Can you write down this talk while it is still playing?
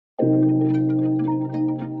Okay,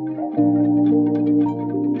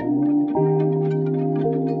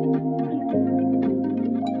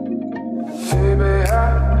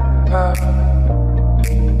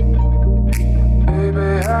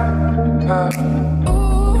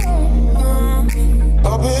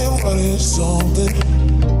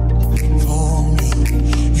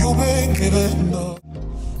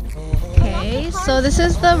 so this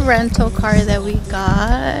is the rental car that we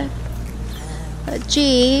got. A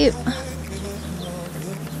Jeep.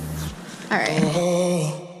 Alright.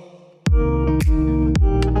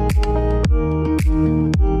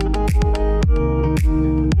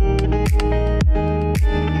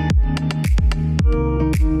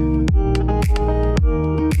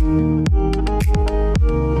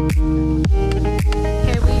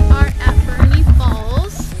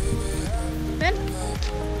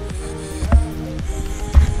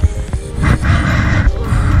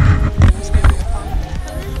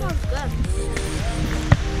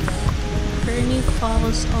 Burney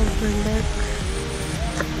Falls overlook.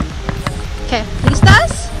 Okay,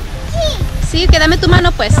 ¿listas? Sí. Sí, que dame tu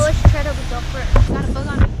mano pues. No, let's try to go first. Got a bug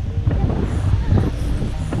on me.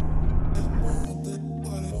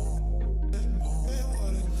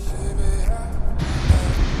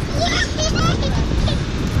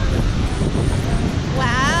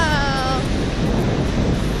 Wow.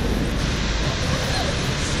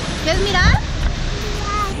 ¿Quieres mirar?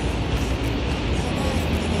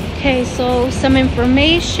 Okay, so some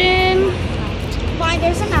information. Why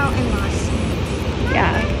there's a mountain moss.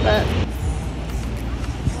 Yeah, but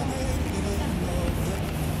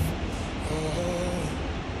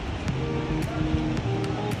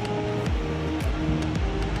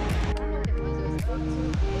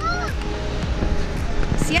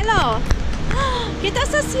cielo, ¿qué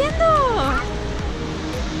estás haciendo?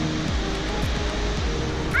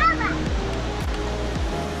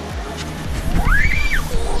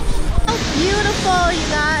 Beautiful, you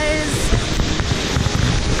guys.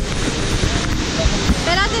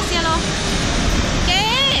 Espérate, cielo. ¿Qué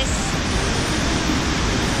es?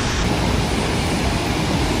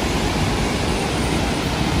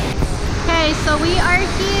 Okay, so we are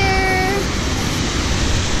here.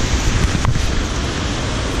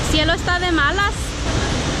 Cielo está de malas.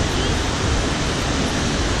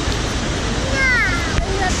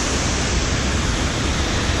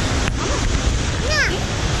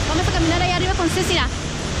 Vamos a caminar allá arriba con Ceci.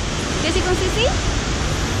 ¿Quieres ir con Ceci?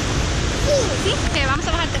 Sí. ¿Sí? Ok, vamos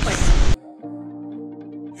a bajarte pues.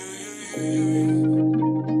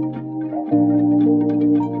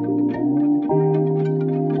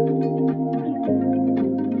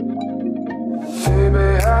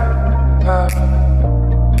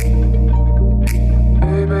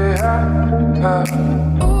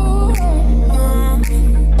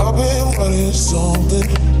 I've been wanting something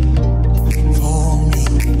from you.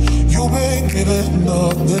 You've been giving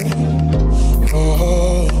nothing.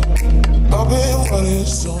 I've been wanting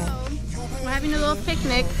something. We're having a little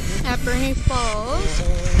picnic at Burney Falls.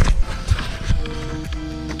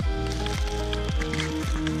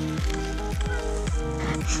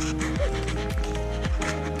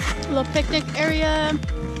 Little picnic area.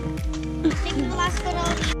 Taking the last photo.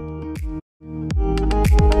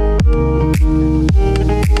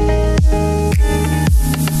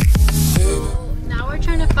 Now we're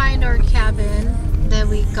trying to find our cabin that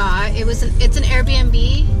we got. It's an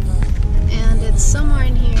Airbnb and it's somewhere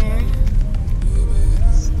in here.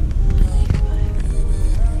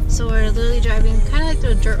 So we're literally driving kind of like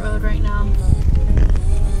through a dirt road right now.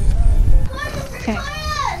 Okay.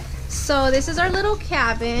 So this is our little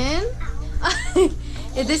cabin.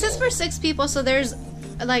 This is for 6 people, so there's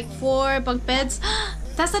like 4 bunk beds.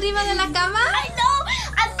 ¿Estás arriba de la cama? I know.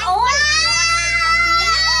 I'm always.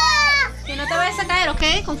 Que no te vayas a caer,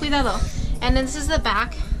 okay? Con cuidado. And then this is the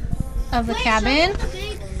back of the cabin.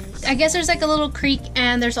 I guess there's like a little creek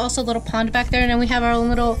and there's also a little pond back there, and then we have our own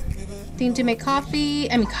little thing to make coffee.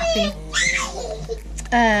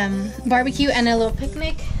 Barbecue and a little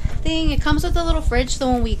picnic thing. It comes with a little fridge, the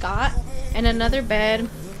one we got, and another bed.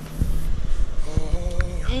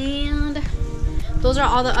 And those are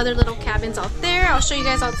all the other little cabins out there. I'll show you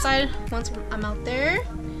guys outside once I'm out there.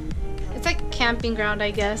 It's like a camping ground,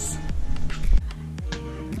 I guess.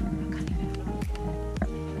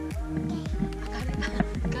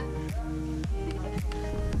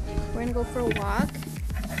 We're gonna go for a walk.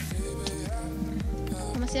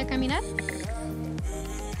 Vamos a ir a caminar.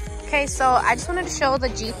 Okay, so I just wanted to show the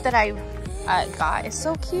Jeep that I got. It's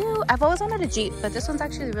so cute. I've always wanted a Jeep, but this one's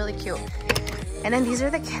actually really cute. And then these are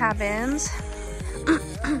the cabins.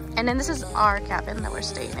 And then this is our cabin that we're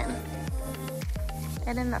staying in.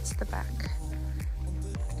 And then that's the back.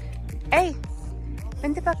 Hey,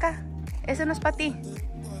 vente pa acá. Ese no es pa ti.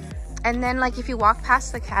 And then like if you walk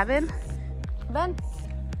past the cabin, ven.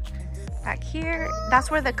 Back here,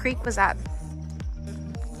 that's where the creek was at.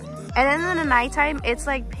 And then in the nighttime, it's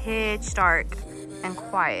like pitch dark and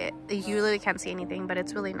quiet. You literally can't see anything, but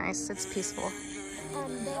it's really nice. It's peaceful.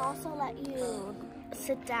 They also let you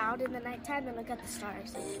sit down in the nighttime and look at the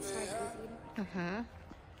stars. Like the stars moving.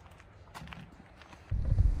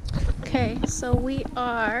 Okay, so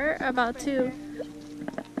we're about to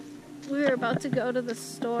go to the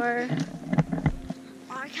store.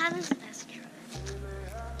 Our cabin's the best cabin.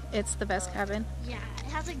 It's the best cabin. Yeah, it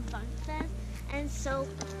has like bunk beds and so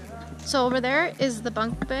over there is the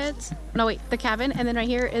bunk beds. No wait, the cabin, and then right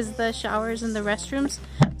here is the showers and the restrooms.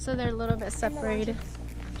 So they're a little bit separated.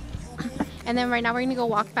 And then right now we're gonna go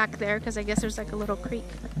walk back there because I guess there's like a little creek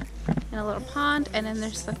and a little pond, and then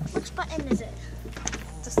there's the. Which button is it?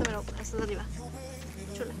 Just the middle. Hasta arriba.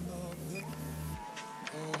 Chula.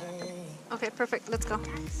 Okay, perfect. Let's go.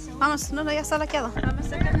 Vamos, no, ya está laqueado.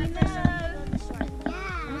 Vamos a caminar.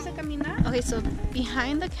 Okay, so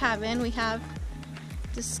behind the cabin we have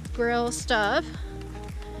this grill stuff,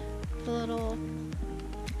 the little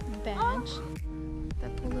bench,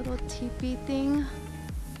 that little teepee thing.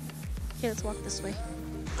 Okay, let's walk this way.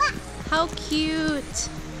 How cute!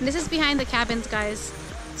 This is behind the cabins, guys.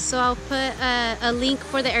 So I'll put a link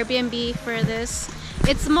for the Airbnb for this.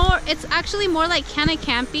 It's actually more like kind of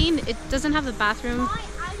camping. It doesn't have the bathroom. I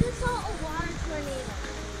just saw a water tornado.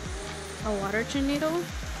 A water tornado?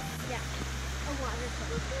 Yeah, a water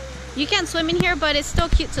tornado. You can't swim in here, but it's still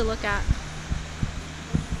cute to look at.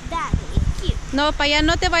 That's cute. No, para allá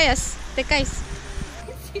no te vayas. Te caes.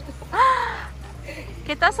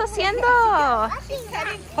 ¿Qué estás haciendo?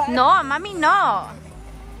 No, mami, no.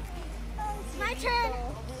 It's my turn.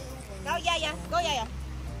 Go, yeah. Go, yeah.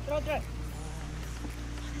 Throw. ¿Dónde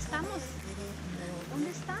estamos? ¿Dónde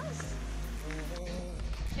estás?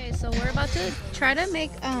 Okay, so we're about to try to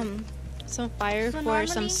make some fire for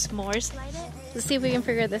some s'mores. Let's see if we can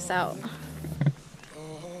figure this out.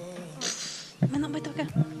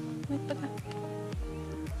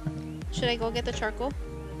 Should I go get the charcoal?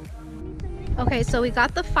 Okay, so we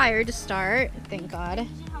got the fire to start, thank God.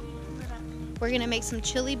 We're gonna make some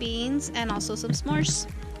chili beans and also some s'mores.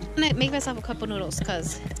 I'm gonna make myself a couple noodles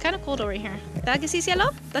because it's kind of cold over here. ¿Verdad que sí,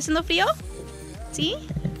 cielo? ¿Está haciendo frío? ¿Sí?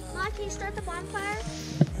 Ma, can you start the bonfire?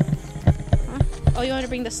 Oh, you want to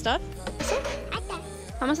bring the stuff?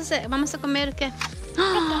 Vamos a comer ¿qué?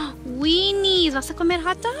 Weenies. ¿Vas a comer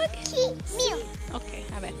hot dog? Sí, mío. Okay,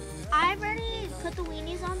 a ver. I already put the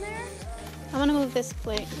weenies on there. I want to move this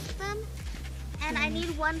plate. Them. And I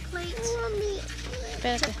need one plate to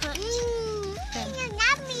Espérate. put.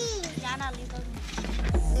 Yana, leave those.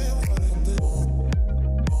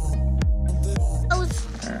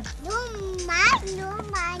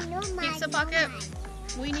 Pizza pocket,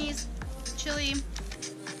 weenies, chili,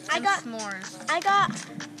 and s'mores. I got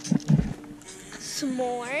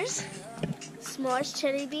s'mores,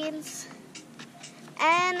 chili beans,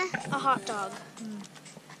 and a hot dog.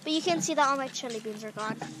 But you can see that all my chili beans are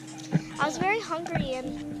gone. I was very hungry,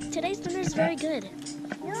 and today's dinner is very good.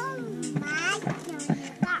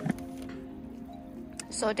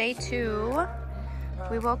 So day 2,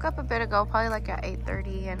 we woke up a bit ago, probably like at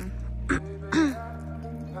 8:30, and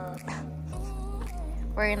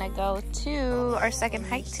we're gonna go to our second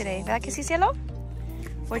hike today. ¿Verdad que sí, cielo?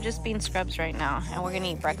 We're just being scrubs right now, and we're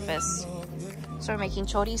gonna eat breakfast. So we're making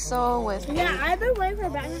chorizo with Yeah, I've been waiting for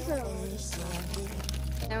breakfast for a while.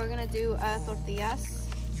 Then we're gonna do tortillas.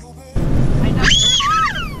 Oh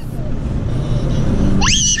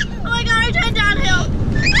my god, I tried downhill.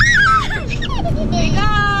 Here we go.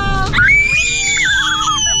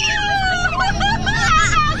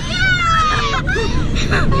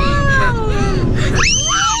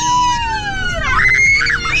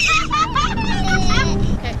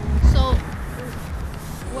 Okay, so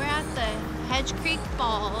we're at the Hedge Creek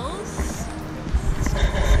Falls.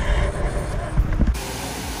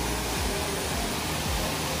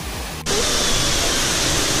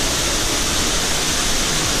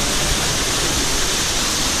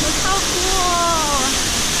 Look how cool!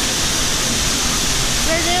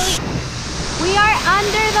 We are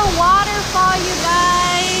under the waterfall, you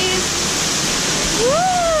guys!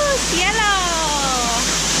 Woo! Cielo!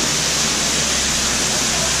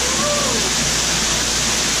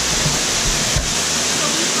 So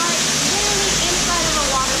we are literally inside of a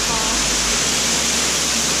waterfall.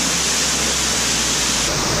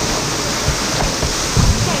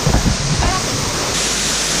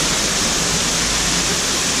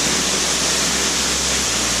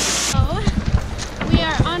 So we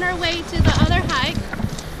are on our way to the other hike.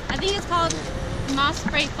 I think is called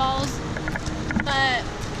Mossbrae Falls, but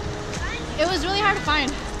it was really hard to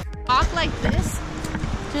find. Walk like this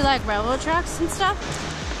through like railroad tracks and stuff.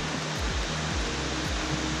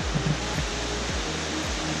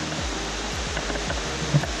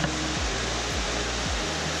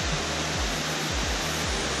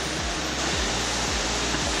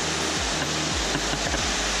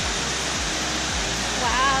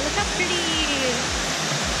 Wow, look how pretty.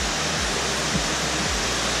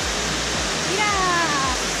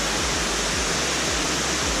 Yeah.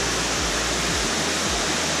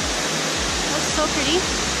 That's so pretty.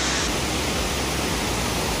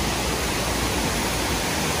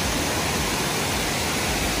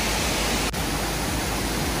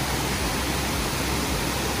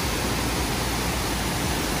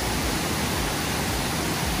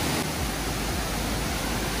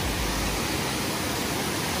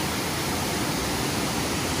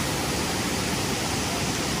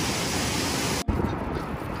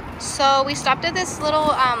 So we stopped at this little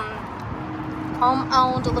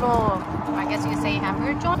home-owned little, I guess you could say,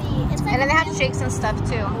 hamburger joint, and then they have shakes and stuff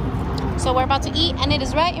too. So we're about to eat, and it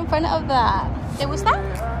is right in front of the. ¿Te gusta?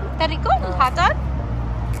 ¿Está rico? Hot dog.